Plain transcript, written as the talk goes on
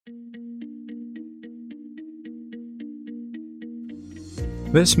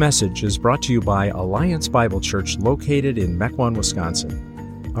This message is brought to you by Alliance Bible Church located in Mequon,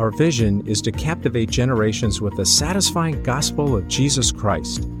 Wisconsin. Our vision is to captivate generations with the satisfying gospel of Jesus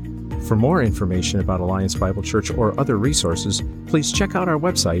Christ. For more information about Alliance Bible Church or other resources, please check out our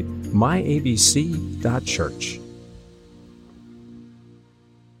website, myabc.church.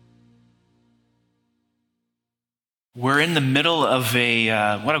 We're in the middle of what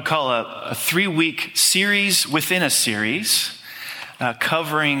I would call a 3-week series within a series,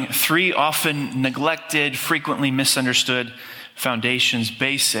 covering 3 often neglected, frequently misunderstood foundations,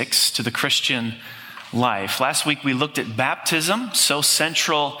 basics to the Christian life. Last week we looked at baptism. So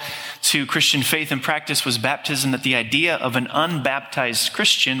central to Christian faith and practice was baptism that the idea of an unbaptized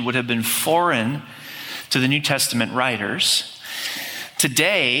Christian would have been foreign to the New Testament writers.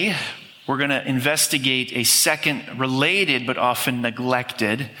 Today, we're going to investigate a second related but often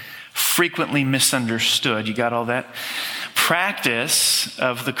neglected, frequently misunderstood, you got all that, practice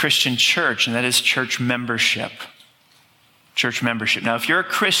of the Christian church, and that is church membership. Church membership. Now, if you're a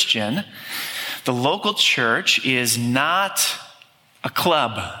Christian, the local church is not a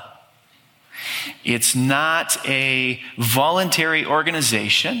club. It's not a voluntary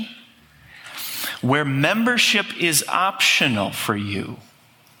organization where membership is optional for you.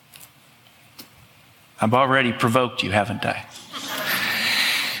 I've already provoked you, haven't I?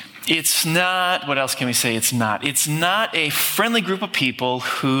 It's not, what else can we say it's not? It's not a friendly group of people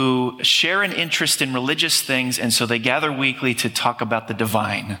who share an interest in religious things, and so they gather weekly to talk about the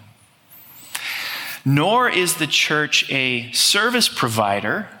divine. Nor is the church a service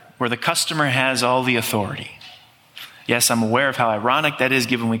provider where the customer has all the authority. Yes, I'm aware of how ironic that is,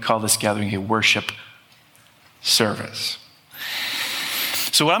 given we call this gathering a worship service.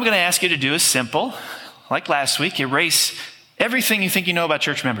 So what I'm going to ask you to do is simple. Like last week, erase everything you think you know about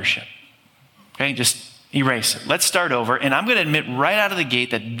church membership. Okay, just erase it. Let's start over. And I'm going to admit right out of the gate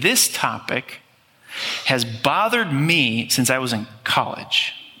that this topic has bothered me since I was in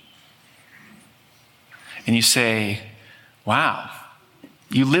college. And you say, wow,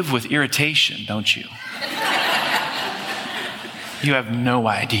 you live with irritation, don't you? You have no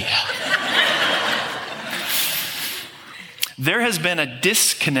idea. There has been a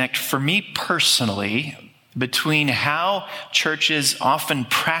disconnect for me personally between how churches often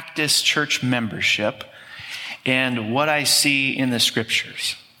practice church membership and what I see in the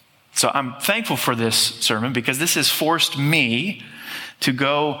scriptures. So I'm thankful for this sermon because this has forced me to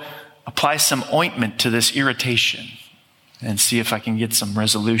go apply some ointment to this irritation and see if I can get some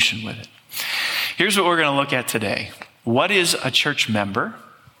resolution with it. Here's what we're going to look at today. What is a church member?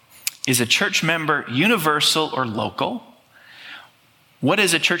 Is a church member universal or local? What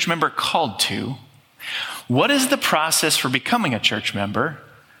is a church member called to? What is the process for becoming a church member?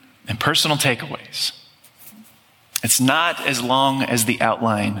 And personal takeaways. It's not as long as the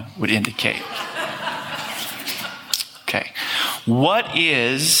outline would indicate. Okay. What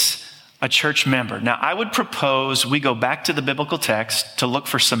is a church member? Now, I would propose we go back to the biblical text to look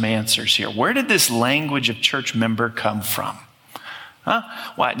for some answers here. Where did this language of church member come from?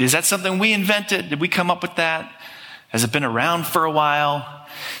 Why? Is that something we invented? Did we come up with that? Has it been around for a while?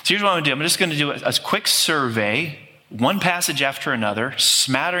 So here's what I'm going to do. I'm just going to do a quick survey, one passage after another,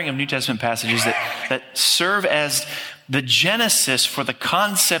 smattering of New Testament passages that serve as the genesis for the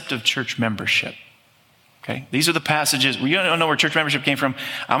concept of church membership. Okay? These are the passages. You don't know where church membership came from.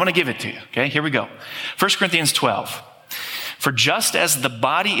 I'm going to give it to you. Okay? Here we go. 1 Corinthians 12. For just as the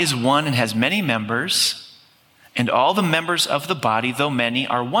body is one and has many members, and all the members of the body, though many,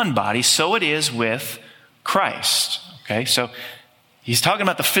 are one body, so it is with Christ. Okay? So he's talking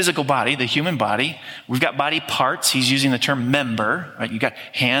about the physical body, the human body. We've got body parts. He's using the term member, right? You've got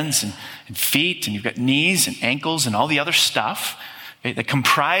hands and feet, and you've got knees and ankles and all the other stuff, okay, that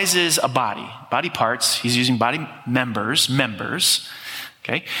comprises a body. Body parts. He's using body members.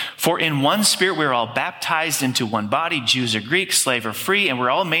 Okay. For in one spirit we're all baptized into one body, Jews or Greeks, slave or free, and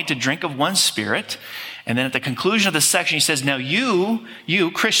we're all made to drink of one spirit. And then at the conclusion of the section, he says, now you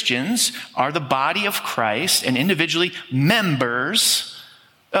Christians are the body of Christ and individually members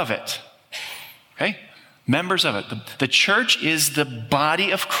of it. Okay? Members of it. The church is the body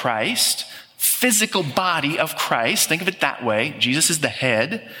of Christ, physical body of Christ. Think of it that way. Jesus is the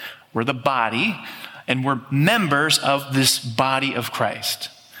head. We're the body. And we're members of this body of Christ.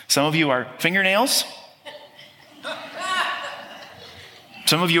 Some of you are fingernails.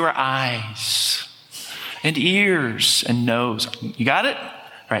 Some of you are eyes and ears and nose. You got it?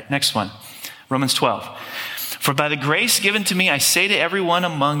 All right, next one. Romans 12. For by the grace given to me, I say to everyone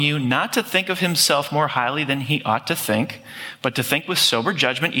among you not to think of himself more highly than he ought to think, but to think with sober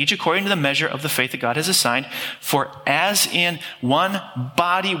judgment, each according to the measure of the faith that God has assigned. For as in one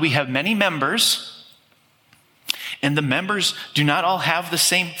body we have many members, and the members do not all have the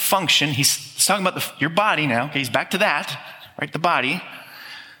same function. He's talking about your body now. Okay, he's back to that, right? The body.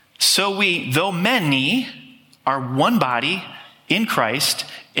 So we, though many, are one body in Christ,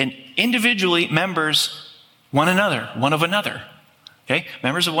 and individually members one of another. Okay?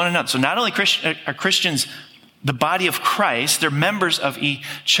 Members of one another. So not only are Christians the body of Christ, they're members of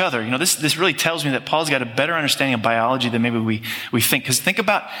each other. This really tells me that Paul's got a better understanding of biology than maybe we think. Because think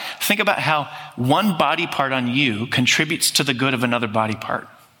about how one body part on you contributes to the good of another body part.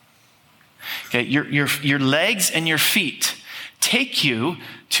 Okay? Your legs and your feet take you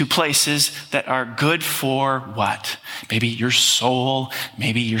to places that are good for what? Maybe your soul,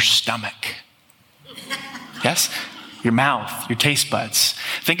 maybe your stomach. Yes? Your mouth, your taste buds.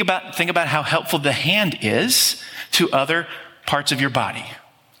 Think about how helpful the hand is to other parts of your body.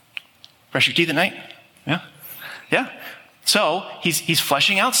 Brush your teeth at night? Yeah? Yeah? So he's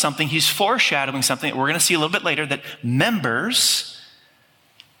fleshing out something, he's foreshadowing something that we're going to see a little bit later, that members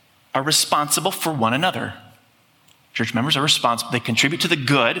are responsible for one another. Church members are responsible. They contribute to the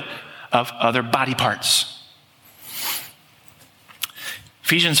good of other body parts.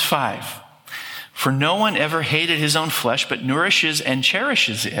 Ephesians 5. For no one ever hated his own flesh, but nourishes and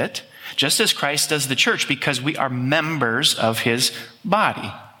cherishes it, just as Christ does the church, because we are members of his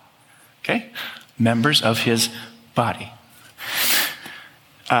body. Okay? Members of his body.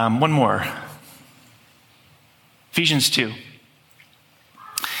 One more. Ephesians 2.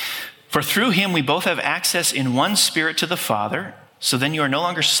 For through him we both have access in one spirit to the Father. So then you are no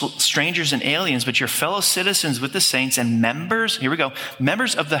longer strangers and aliens, but you're fellow citizens with the saints and members, here we go,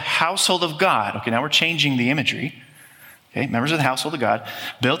 members of the household of God. Okay, now we're changing the imagery. Okay, members of the household of God,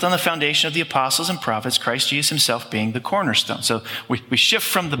 built on the foundation of the apostles and prophets, Christ Jesus himself being the cornerstone. So we shift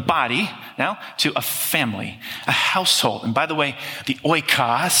from the body now to a family, a household. And by the way, the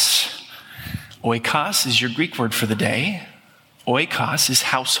oikos is your Greek word for the day. Oikos is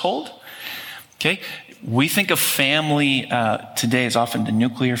household. Okay, we think of family today as often the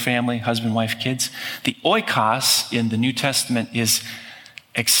nuclear family, husband, wife, kids. The oikos in the New Testament is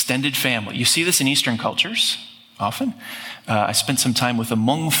extended family. You see this in Eastern cultures often. I spent some time with a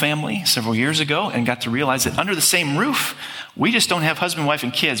Hmong family several years ago and got to realize that under the same roof, we just don't have husband, wife,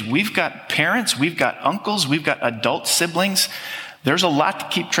 and kids. We've got parents, we've got uncles, we've got adult siblings. There's a lot to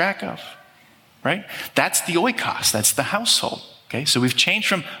keep track of, right? That's the oikos, that's the household. Okay, so we've changed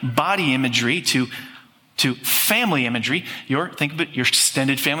from body imagery to family imagery. Think of it, your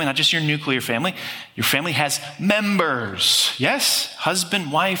extended family, not just your nuclear family. Your family has members. Yes?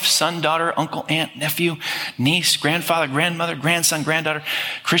 Husband, wife, son, daughter, uncle, aunt, nephew, niece, grandfather, grandmother, grandson, granddaughter.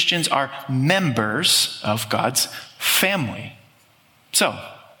 Christians are members of God's family. So,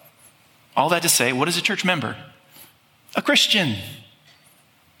 all that to say, what is a church member? A Christian.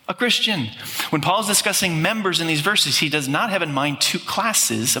 A Christian. When Paul is discussing members in these verses, he does not have in mind two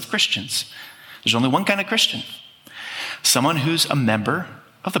classes of Christians. There's only one kind of Christian. Someone who's a member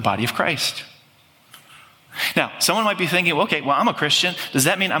of the body of Christ. Now, someone might be thinking, okay, well, I'm a Christian. Does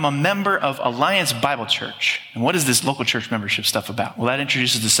that mean I'm a member of Alliance Bible Church? And what is this local church membership stuff about? Well, that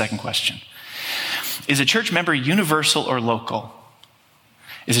introduces the second question. Is a church member universal or local?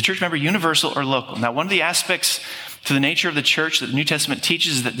 Is a church member universal or local? Now, one of the aspects to the nature of the church that the New Testament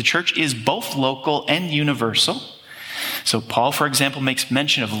teaches is that the church is both local and universal. So Paul, for example, makes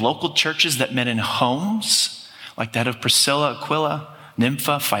mention of local churches that met in homes, like that of Priscilla, Aquila,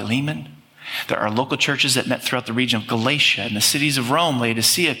 Nympha, Philemon. There are local churches that met throughout the region of Galatia and the cities of Rome,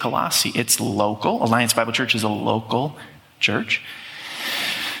 Laodicea, Colossae. It's local. Alliance Bible Church is a local church.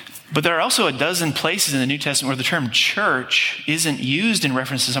 But there are also a dozen places in the New Testament where the term church isn't used in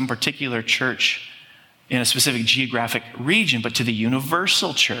reference to some particular church in a specific geographic region, but to the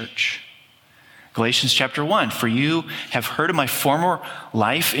universal church. Galatians chapter 1, for you have heard of my former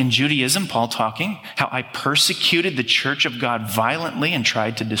life in Judaism, Paul talking, how I persecuted the church of God violently and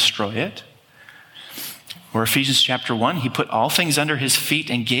tried to destroy it. Or Ephesians chapter 1, he put all things under his feet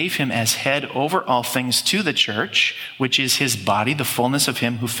and gave him as head over all things to the church, which is his body, the fullness of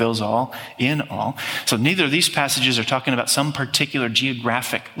him who fills all in all. So neither of these passages are talking about some particular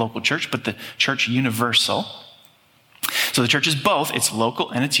geographic local church, but the church universal. So the church is both, it's local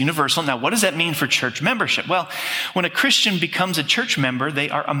and it's universal. Now, what does that mean for church membership? Well, when a Christian becomes a church member, they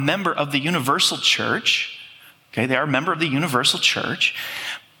are a member of the universal church. Okay, they are a member of the universal church.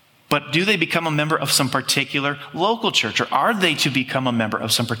 But do they become a member of some particular local church, or are they to become a member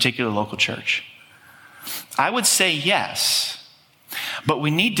of some particular local church? I would say yes, but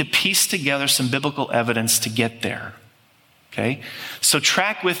we need to piece together some biblical evidence to get there. Okay? So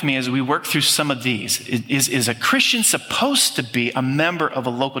track with me as we work through some of these. Is a Christian supposed to be a member of a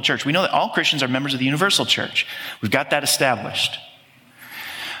local church? We know that all Christians are members of the universal church. We've got that established.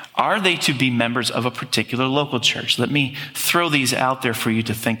 Are they to be members of a particular local church? Let me throw these out there for you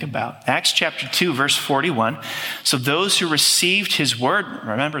to think about. Acts chapter 2, verse 41. So those who received his word,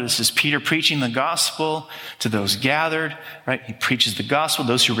 remember this is Peter preaching the gospel to those gathered, right? He preaches the gospel.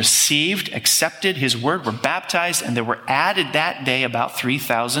 Those who received, accepted his word were baptized, and there were added that day about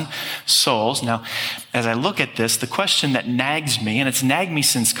 3,000 souls. Now, as I look at this, the question that nags me, and it's nagged me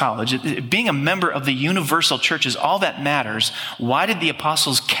since college, being a member of the universal church is all that matters. Why did the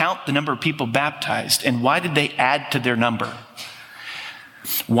apostles count the number of people baptized, and why did they add to their number?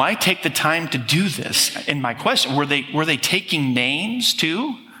 Why take the time to do this? And my question, were they taking names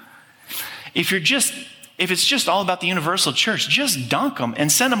too? If it's just all about the universal church, just dunk them and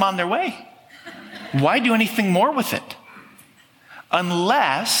send them on their way. Why do anything more with it?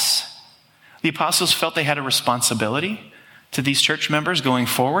 Unless the apostles felt they had a responsibility to these church members going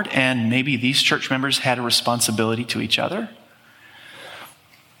forward, and maybe these church members had a responsibility to each other.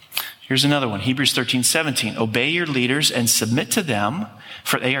 Here's another one, Hebrews 13:17. Obey your leaders and submit to them,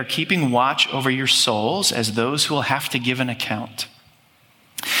 for they are keeping watch over your souls as those who will have to give an account.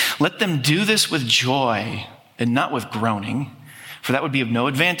 Let them do this with joy and not with groaning, for that would be of no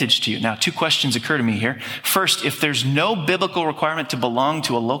advantage to you. Now, two questions occur to me here. First, if there's no biblical requirement to belong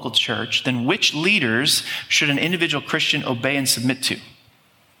to a local church, then which leaders should an individual Christian obey and submit to?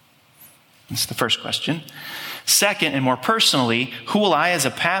 That's the first question. Second, and more personally, who will I as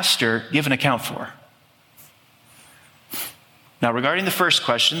a pastor give an account for? Now, regarding the first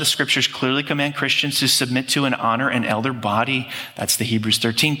question, the scriptures clearly command Christians to submit to and honor an elder body. That's the Hebrews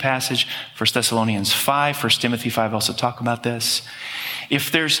 13 passage. 1 Thessalonians 5, 1 Timothy 5 also talk about this.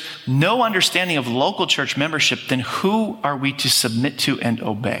 If there's no understanding of local church membership, then who are we to submit to and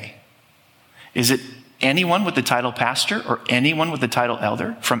obey? Is it anyone with the title pastor or anyone with the title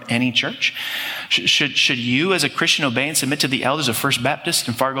elder from any church? Should you as a Christian obey and submit to the elders of First Baptist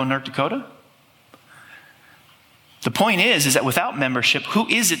in Fargo, North Dakota? The point is that without membership, who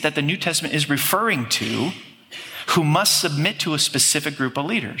is it that the New Testament is referring to who must submit to a specific group of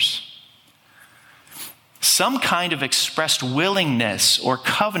leaders? Some kind of expressed willingness or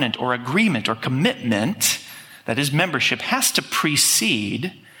covenant or agreement or commitment, that is membership, has to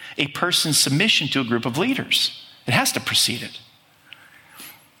precede a person's submission to a group of leaders. It has to precede it.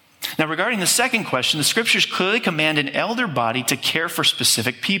 Now, regarding the second question, the scriptures clearly command an elder body to care for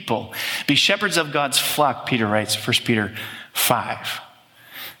specific people. Be shepherds of God's flock, Peter writes, 1 Peter 5.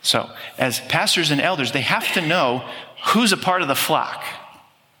 So, as pastors and elders, they have to know who's a part of the flock.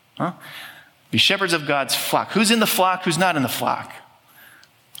 Be shepherds of God's flock. Who's in the flock, who's not in the flock?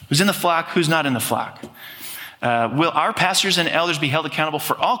 Who's in the flock, who's not in the flock? Will our pastors and elders be held accountable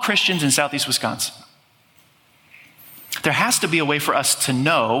for all Christians in Southeast Wisconsin? There has to be a way for us to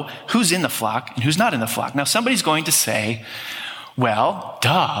know who's in the flock and who's not in the flock. Now, somebody's going to say, well,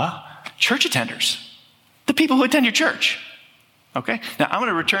 church attenders, the people who attend your church. Okay? Now, I'm going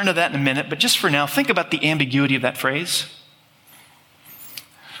to return to that in a minute, but just for now, think about the ambiguity of that phrase.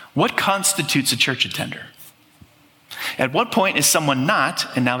 What constitutes a church attender? At what point is someone not,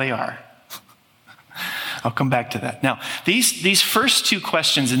 and now they are? I'll come back to that. Now, these first two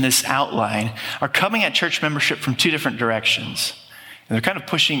questions in this outline are coming at church membership from two different directions. And they're kind of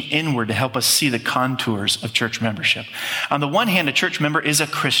pushing inward to help us see the contours of church membership. On the one hand, a church member is a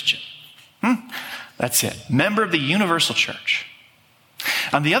Christian. That's it. Member of the universal church.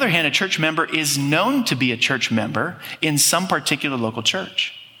 On the other hand, a church member is known to be a church member in some particular local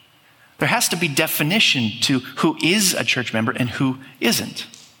church. There has to be definition to who is a church member and who isn't.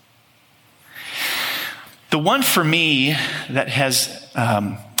 The one for me that has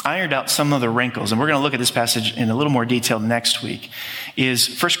ironed out some of the wrinkles, and we're going to look at this passage in a little more detail next week,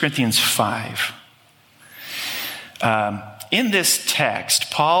 is 1 Corinthians 5. In this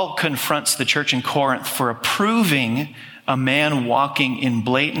text, Paul confronts the church in Corinth for approving a man walking in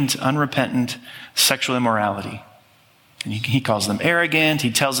blatant, unrepentant sexual immorality. And he calls them arrogant.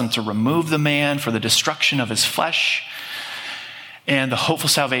 He tells them to remove the man for the destruction of his flesh and the hopeful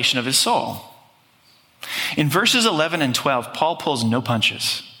salvation of his soul. In verses 11 and 12, Paul pulls no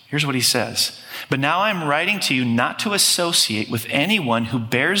punches. Here's what he says. But now I'm writing to you not to associate with anyone who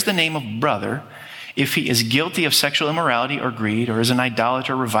bears the name of brother if he is guilty of sexual immorality or greed, or is an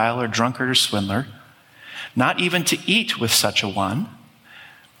idolater, reviler, drunkard, or swindler, not even to eat with such a one.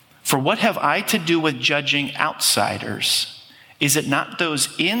 For what have I to do with judging outsiders? is it not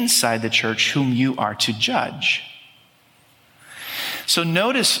those inside the church whom you are to judge? So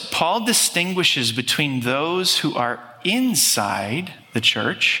notice Paul distinguishes between those who are inside the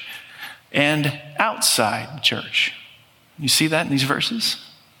church and outside the church. You see that in these verses?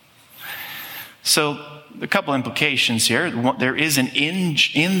 So a couple implications here. There is an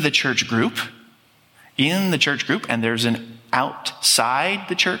in the church group, and there's an outside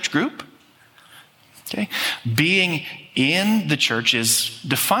the church group. Okay? Being in the church is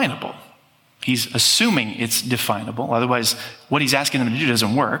definable. He's assuming it's definable. Otherwise, what he's asking them to do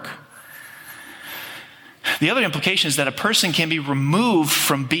doesn't work. The other implication is that a person can be removed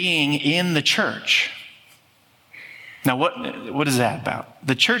from being in the church. Now, what is that about?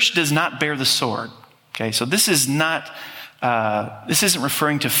 The church does not bear the sword. Okay, so this isn't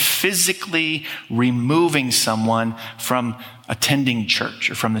referring to physically removing someone from attending church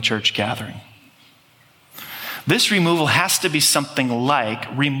or from the church gathering. This removal has to be something like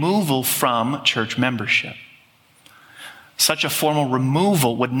removal from church membership. Such a formal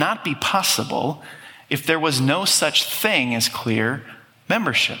removal would not be possible if there was no such thing as clear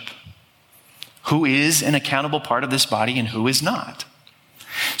membership. Who is an accountable part of this body and who is not?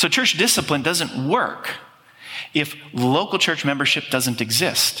 So church discipline doesn't work if local church membership doesn't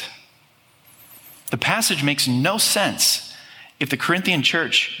exist. The passage makes no sense if the Corinthian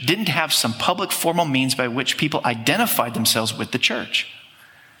church didn't have some public formal means by which people identified themselves with the church.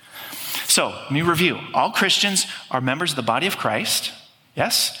 So, let me review. All Christians are members of the body of Christ.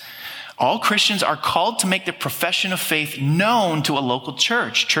 Yes? All Christians are called to make their profession of faith known to a local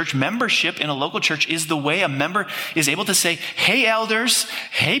church. Church membership in a local church is the way a member is able to say, hey, elders,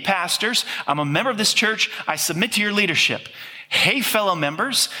 hey, pastors, I'm a member of this church. I submit to your leadership. Hey, fellow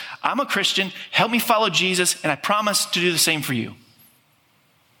members, I'm a Christian. Help me follow Jesus, and I promise to do the same for you.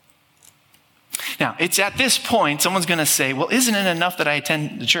 Now, it's at this point someone's going to say, well, isn't it enough that I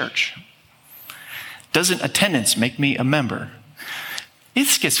attend the church? Doesn't attendance make me a member?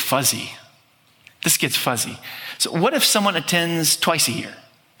 This gets fuzzy. So what if someone attends twice a year?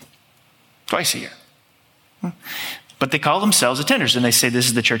 Twice a year. But they call themselves attenders, and they say, this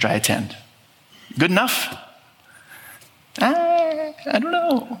is the church I attend. Good enough? I don't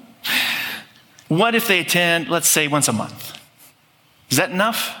know. What if they attend, let's say, once a month? Is that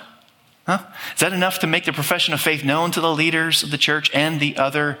enough? Is that enough to make the profession of faith known to the leaders of the church and the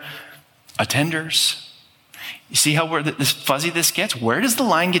other attenders? You see how fuzzy this gets? Where does the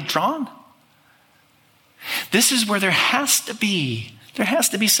line get drawn? This is where there has to be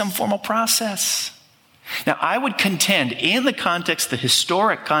some formal process. Now, I would contend in the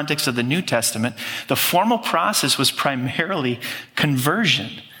historic context of the New Testament, the formal process was primarily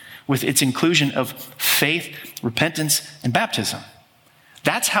conversion with its inclusion of faith, repentance, and baptism.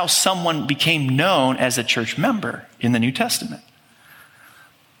 That's how someone became known as a church member in the New Testament.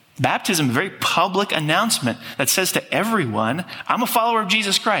 Baptism, a very public announcement that says to everyone, I'm a follower of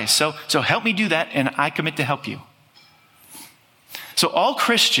Jesus Christ, so help me do that, and I commit to help you. So all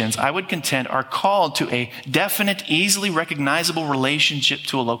Christians, I would contend, are called to a definite, easily recognizable relationship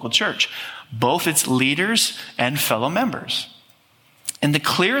to a local church, both its leaders and fellow members. And the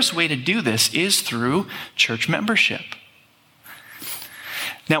clearest way to do this is through church membership.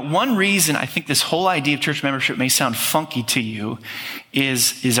 Now, one reason I think this whole idea of church membership may sound funky to you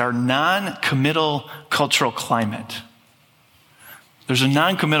is our non-committal cultural climate. There's a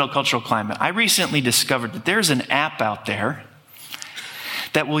non-committal cultural climate. I recently discovered that there's an app out there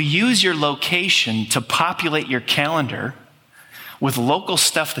that will use your location to populate your calendar with local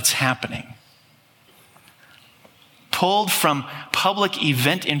stuff that's happening. Pulled from public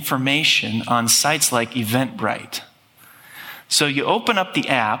event information on sites like Eventbrite. So you open up the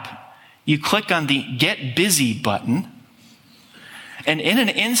app, you click on the Get Busy button, and in an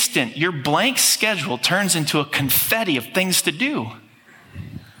instant, your blank schedule turns into a confetti of things to do.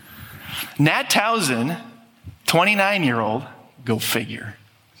 Nat Towson, 29-year-old, go figure,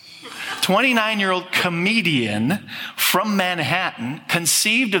 29-year-old comedian from Manhattan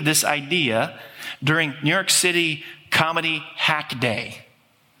conceived of this idea during New York City Comedy Hack Day.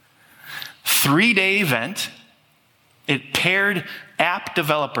 3-day event. It paired app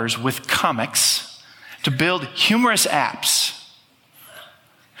developers with comics to build humorous apps.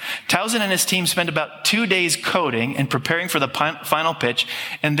 Towson and his team spent about 2 days coding and preparing for the final pitch,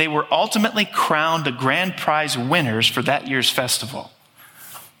 and they were ultimately crowned the grand prize winners for that year's festival.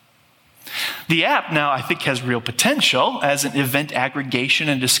 The app now, I think, has real potential as an event aggregation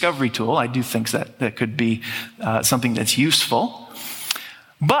and discovery tool. I do think that could be something that's useful.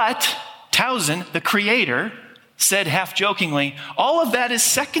 But Towson, the creator, said half-jokingly, all of that is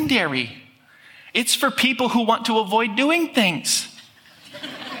secondary. It's for people who want to avoid doing things.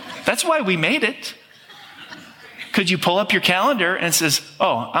 That's why we made it. Could you pull up your calendar and it says,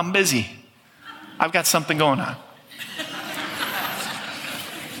 oh, I'm busy. I've got something going on.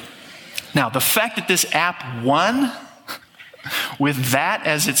 Now, the fact that this app won with that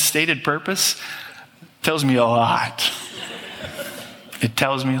as its stated purpose tells me a lot. It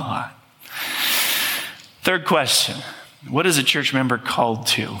tells me a lot. Third question, what is a church member called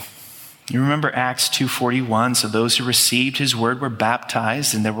to? You remember Acts 2:41, so those who received his word were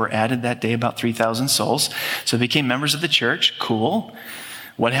baptized, and there were added that day about 3,000 souls. So they became members of the church. Cool.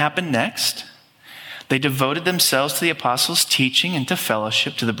 What happened next? They devoted themselves to the apostles' teaching and to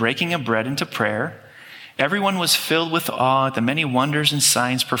fellowship, to the breaking of bread and to prayer. Everyone was filled with awe at the many wonders and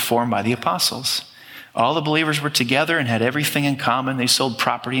signs performed by the apostles. All the believers were together and had everything in common. They sold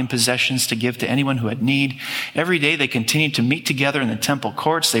property and possessions to give to anyone who had need. Every day they continued to meet together in the temple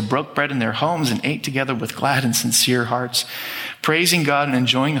courts. They broke bread in their homes and ate together with glad and sincere hearts, praising God and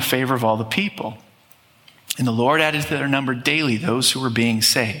enjoying the favor of all the people. And the Lord added to their number daily those who were being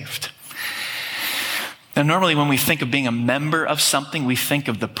saved. Now, normally when we think of being a member of something, we think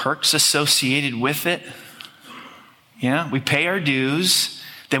of the perks associated with it. Yeah, we pay our dues.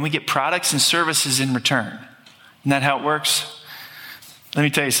 Then we get products and services in return. Isn't that how it works? Let me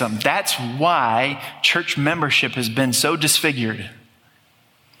tell you something. That's why church membership has been so disfigured.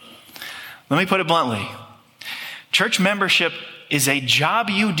 Let me put it bluntly. Church membership is a job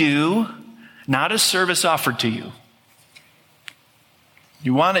you do, not a service offered to you.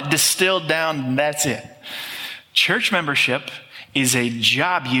 You want it distilled down, that's it. Church membership is a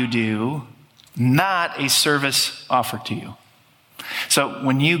job you do, not a service offered to you. So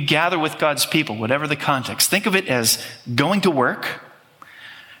when you gather with God's people, whatever the context, think of it as going to work,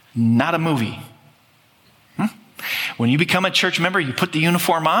 not a movie. When you become a church member, you put the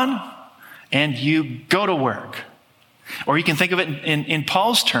uniform on and you go to work. Or you can think of it in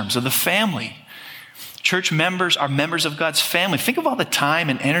Paul's terms of the family. Church members are members of God's family. Think of all the time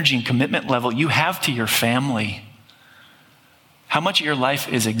and energy and commitment level you have to your family. How much of your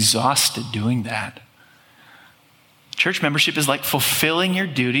life is exhausted doing that? Church membership is like fulfilling your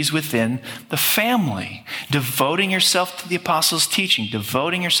duties within the family, devoting yourself to the apostles' teaching,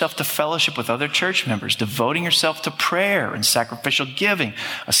 devoting yourself to fellowship with other church members, devoting yourself to prayer and sacrificial giving,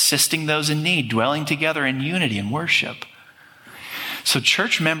 assisting those in need, dwelling together in unity and worship. So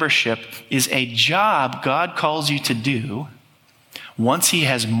church membership is a job God calls you to do once he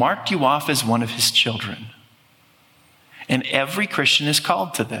has marked you off as one of his children. And every Christian is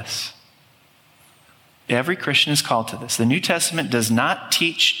called to this. Every Christian is called to this. The New Testament does not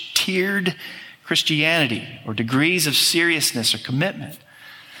teach tiered Christianity or degrees of seriousness or commitment.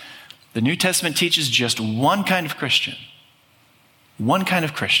 The New Testament teaches just one kind of Christian. One kind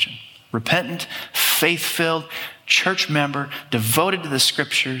of Christian. Repentant, faith-filled, church member, devoted to the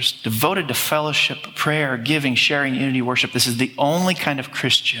scriptures, devoted to fellowship, prayer, giving, sharing, unity, worship. This is the only kind of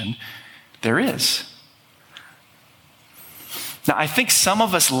Christian there is. Now, I think some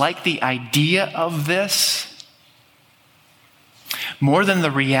of us like the idea of this more than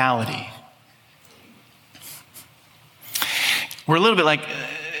the reality. We're a little bit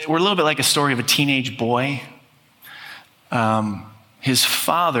like a story of a teenage boy. His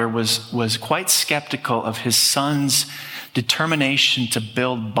father was quite skeptical of his son's determination to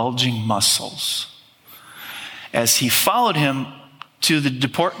build bulging muscles. As he followed him to the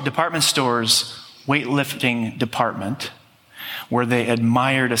department store's weightlifting department, where they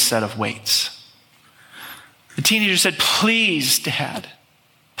admired a set of weights. The teenager said, "Please, Dad,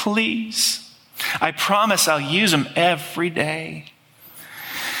 please. I promise I'll use them every day."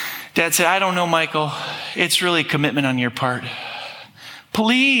 Dad said, "I don't know, Michael. It's really a commitment on your part.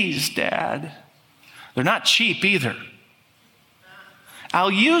 Please, Dad. They're not cheap either.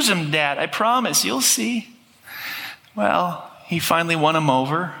 I'll use them, Dad. I promise. You'll see." Well, he finally won him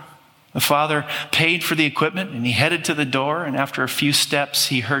over. The father paid for the equipment and he headed to the door, and after a few steps,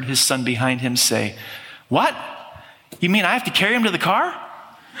 he heard his son behind him say, "What? You mean I have to carry him to the car?"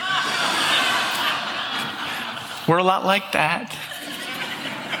 We're a lot like that.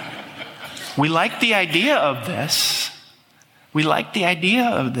 We like the idea of this. We like the idea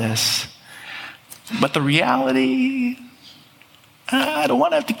of this. But the reality, I don't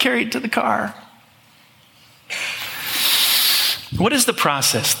want to have to carry it to the car. What is the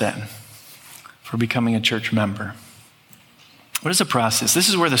process then for becoming a church member? What is the process? This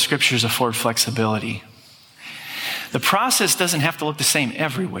is where the scriptures afford flexibility. The process doesn't have to look the same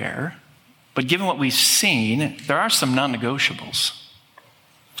everywhere, but given what we've seen, there are some non-negotiables.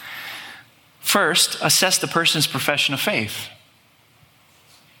 First, assess the person's profession of faith.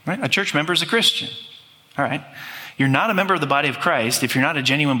 right? A church member is a Christian. All right. You're not a member of the body of Christ if you're not a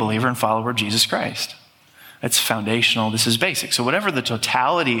genuine believer and follower of Jesus Christ. That's foundational. This is basic. So whatever the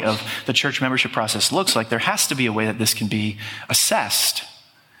totality of the church membership process looks like, there has to be a way that this can be assessed.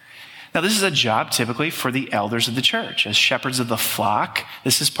 Now, this is a job typically for the elders of the church. As shepherds of the flock,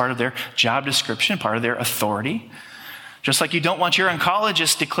 this is part of their job description, part of their authority. Just like you don't want your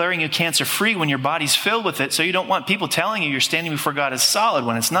oncologist declaring you cancer-free when your body's filled with it, so you don't want people telling you you're standing before God as solid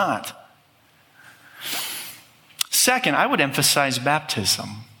when it's not. Second, I would emphasize baptism.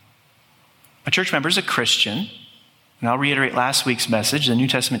 A church member is a Christian, and I'll reiterate last week's message. The New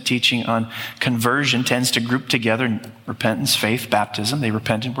Testament teaching on conversion tends to group together repentance, faith, baptism. They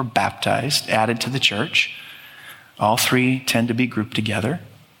repented, were baptized, added to the church. All three tend to be grouped together.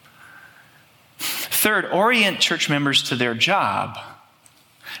 Third, orient church members to their job.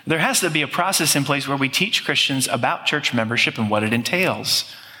 There has to be a process in place where we teach Christians about church membership and what it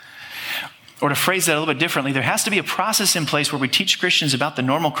entails. Or to phrase that a little bit differently, there has to be a process in place where we teach Christians about the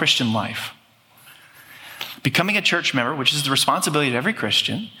normal Christian life. Becoming a church member, which is the responsibility of every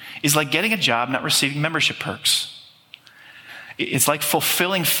Christian, is like getting a job, not receiving membership perks. It's like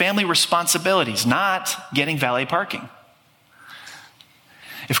fulfilling family responsibilities, not getting valet parking.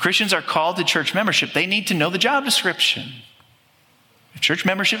 If Christians are called to church membership, they need to know the job description. If church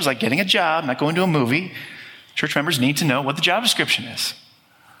membership is like getting a job, not going to a movie, church members need to know what the job description is.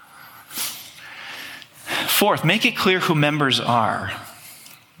 Fourth, make it clear who members are.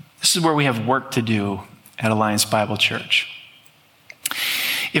 This is where we have work to do at Alliance Bible Church.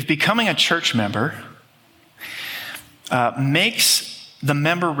 If becoming a church member makes the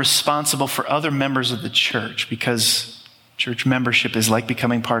member responsible for other members of the church, because church membership is like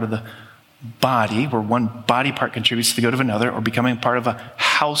becoming part of the body, where one body part contributes to the good of another, or becoming part of a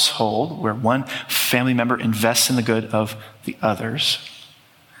household where one family member invests in the good of the others,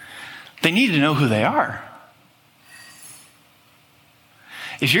 they need to know who they are.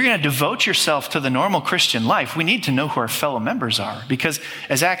 If you're going to devote yourself to the normal Christian life, we need to know who our fellow members are. Because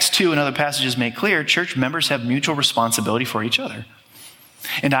as Acts 2 and other passages make clear, church members have mutual responsibility for each other.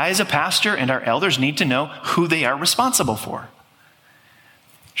 And I, as a pastor, and our elders need to know who they are responsible for.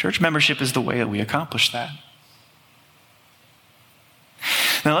 Church membership is the way that we accomplish that.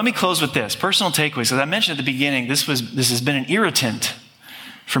 Now let me close with this. Personal takeaways. As I mentioned at the beginning, this has been an irritant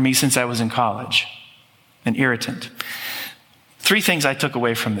for me since I was in college. An irritant. 3 things I took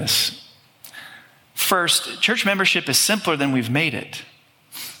away from this. First, church membership is simpler than we've made it.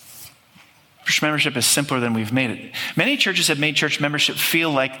 Church membership is simpler than we've made it. Many churches have made church membership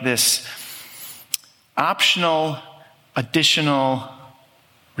feel like this optional, additional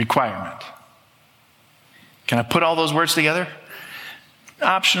requirement. Can I put all those words together?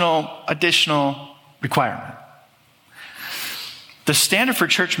 Optional, additional requirement. The standard for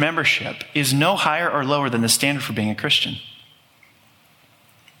church membership is no higher or lower than the standard for being a Christian.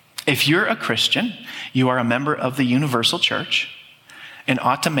 If you're a Christian, you are a member of the universal church and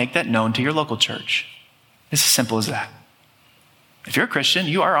ought to make that known to your local church. It's as simple as that. If you're a Christian,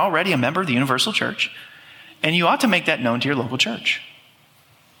 you are already a member of the universal church, and you ought to make that known to your local church.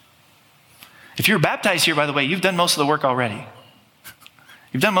 If you're baptized here, by the way, you've done most of the work already.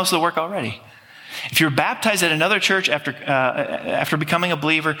 You've done most of the work already. If you're baptized at another church after becoming a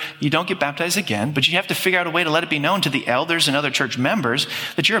believer, you don't get baptized again, but you have to figure out a way to let it be known to the elders and other church members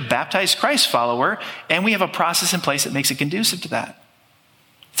that you're a baptized Christ follower, and we have a process in place that makes it conducive to that.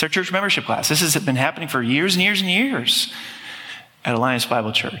 It's our church membership class. This has been happening for years and years and years at Alliance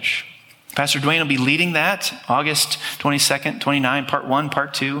Bible Church. Pastor Dwayne will be leading that August 22nd, 29, part 1,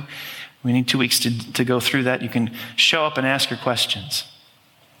 part 2. We need 2 weeks to go through that. You can show up and ask your questions.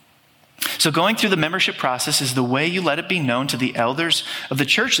 So going through the membership process is the way you let it be known to the elders of the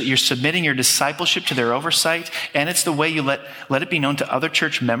church that you're submitting your discipleship to their oversight, and it's the way you let it be known to other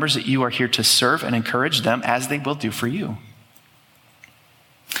church members that you are here to serve and encourage them as they will do for you.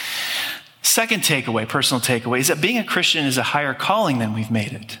 Second takeaway, personal takeaway, is that being a Christian is a higher calling than we've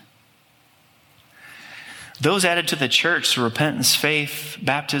made it. Those added to the church through repentance, faith,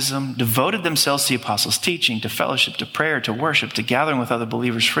 baptism, devoted themselves to the apostles' teaching, to fellowship, to prayer, to worship, to gathering with other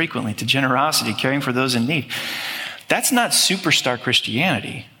believers frequently, to generosity, caring for those in need. That's not superstar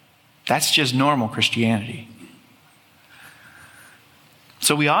Christianity. That's just normal Christianity.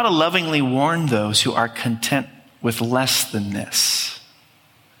 So we ought to lovingly warn those who are content with less than this.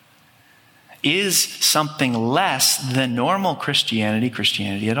 Is something less than normal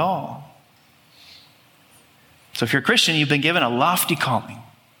Christianity at all? So if you're a Christian, you've been given a lofty calling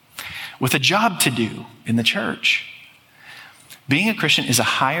with a job to do in the church. Being a Christian is a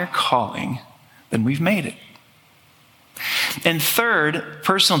higher calling than we've made it. And third,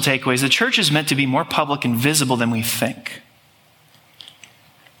 personal takeaways, the church is meant to be more public and visible than we think.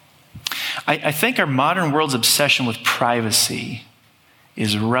 I think our modern world's obsession with privacy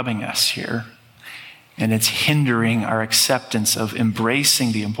is rubbing us here, and it's hindering our acceptance of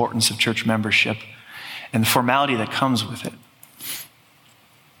embracing the importance of church membership and the formality that comes with it.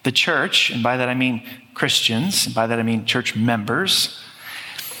 The church, and by that I mean Christians, and by that I mean church members,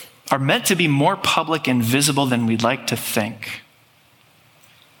 are meant to be more public and visible than we'd like to think.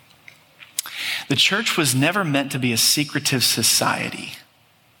 The church was never meant to be a secretive society.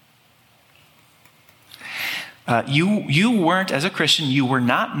 You weren't, as a Christian, you were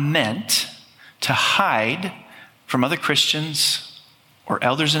not meant to hide from other Christians or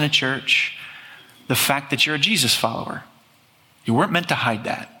elders in a church the fact that you're a Jesus follower. You weren't meant to hide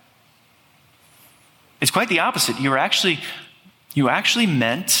that. It's quite the opposite. You actually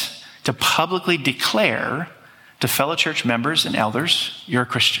meant to publicly declare to fellow church members and elders, you're a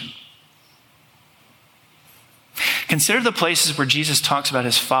Christian. Consider the places where Jesus talks about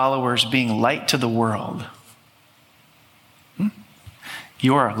his followers being light to the world.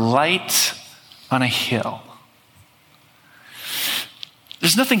 You are light on a hill.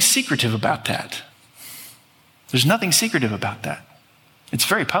 There's nothing secretive about that. There's nothing secretive about that. It's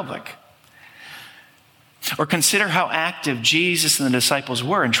very public. Or consider how active Jesus and the disciples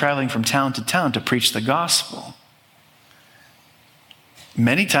were in traveling from town to town to preach the gospel.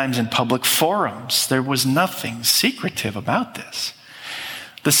 Many times in public forums, there was nothing secretive about this.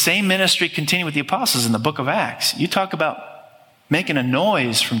 The same ministry continued with the apostles in the book of Acts. You talk about making a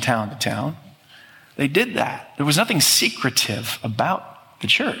noise from town to town. They did that. There was nothing secretive about the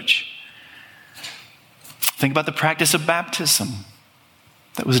church. Think about the practice of baptism.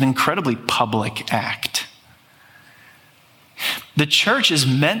 That was an incredibly public act. The church is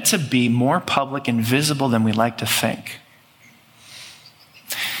meant to be more public and visible than we like to think.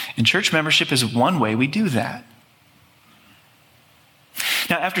 And church membership is one way we do that.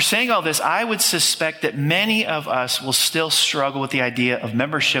 Now, after saying all this, I would suspect that many of us will still struggle with the idea of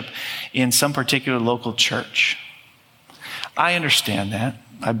membership in some particular local church. I understand that.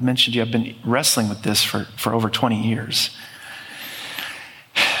 I've mentioned to you, I've been wrestling with this for over 20 years.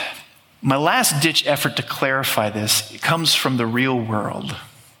 My last-ditch effort to clarify this comes from the real world.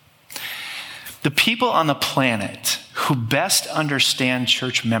 The people on the planet who best understand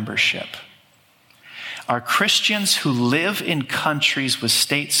church membership are Christians who live in countries with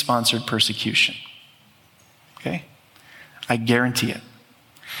state-sponsored persecution. Okay? I guarantee it.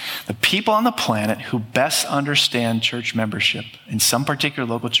 The people on the planet who best understand church membership in some particular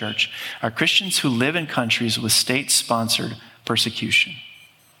local church are Christians who live in countries with state-sponsored persecution.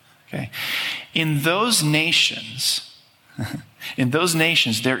 Okay? In those nations,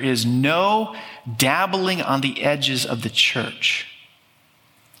 there is no dabbling on the edges of the church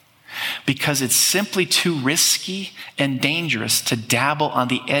because it's simply too risky and dangerous to dabble on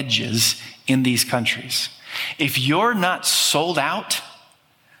the edges in these countries. If you're not sold out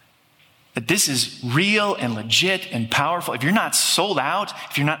that this is real and legit and powerful, if you're not sold out,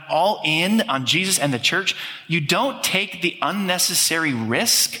 if you're not all in on Jesus and the church, you don't take the unnecessary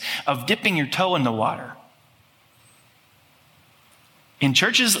risk of dipping your toe in the water. In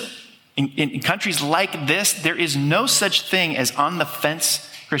churches, in countries like this, there is no such thing as on the fence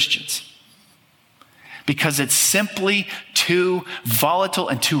Christians because it's simply too volatile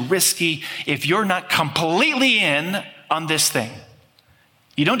and too risky if you're not completely in on this thing.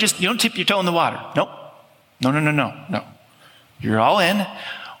 You don't tip your toe in the water. Nope. No. You're all in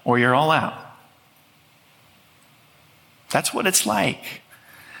or you're all out. That's what it's like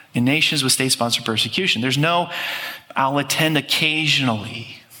in nations with state-sponsored persecution. There's no, I'll attend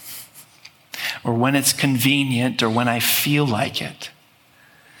occasionally or when it's convenient or when I feel like it.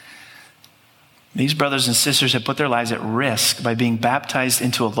 These brothers and sisters have put their lives at risk by being baptized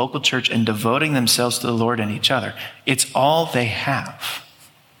into a local church and devoting themselves to the Lord and each other. It's all they have.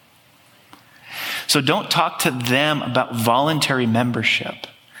 So don't talk to them about voluntary membership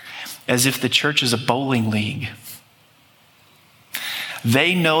as if the church is a bowling league.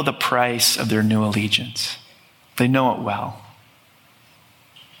 They know the price of their new allegiance. They know it well.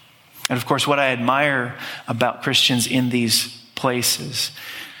 And of course, what I admire about Christians in these places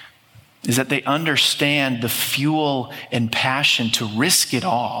is that they understand the fuel and passion to risk it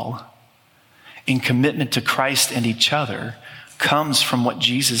all in commitment to Christ and each other comes from what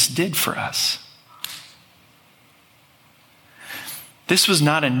Jesus did for us. This was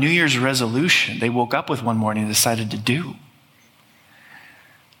not a New Year's resolution they woke up with one morning and decided to do.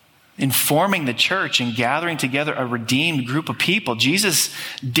 In forming the church and gathering together a redeemed group of people, Jesus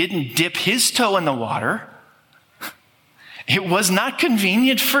didn't dip his toe in the water. It was not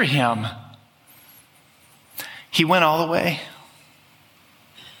convenient for him. He went all the way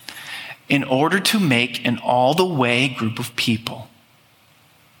in order to make an all the way group of people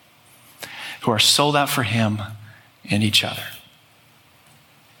who are sold out for him and each other.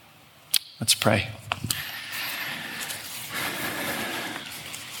 Let's pray.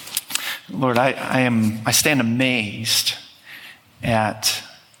 Lord, I stand amazed at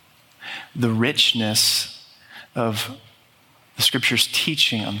the richness of the Scripture's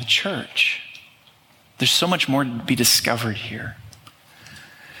teaching on the church. There's so much more to be discovered here.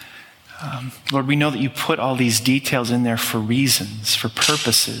 Lord, we know that you put all these details in there for reasons, for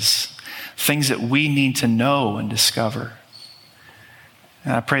purposes, things that we need to know and discover.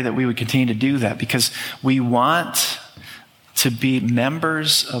 And I pray that we would continue to do that because we want to be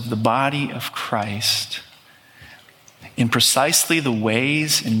members of the body of Christ in precisely the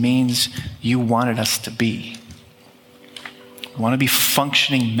ways and means you wanted us to be. We want to be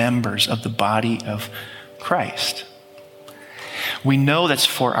functioning members of the body of Christ. We know that's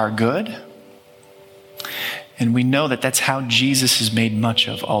for our good, and we know that that's how Jesus is made much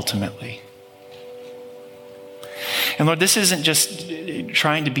of ultimately. And Lord, this isn't just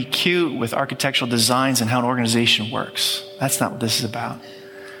trying to be cute with architectural designs and how an organization works. That's not what this is about.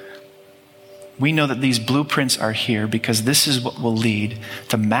 We know that these blueprints are here because this is what will lead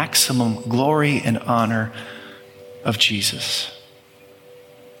to maximum glory and honor of Jesus.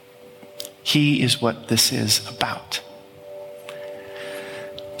 He is what this is about.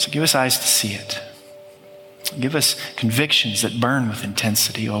 So give us eyes to see it. Give us convictions that burn with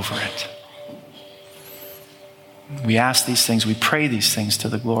intensity over it. We ask these things, we pray these things to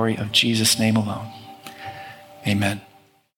the glory of Jesus' name alone. Amen.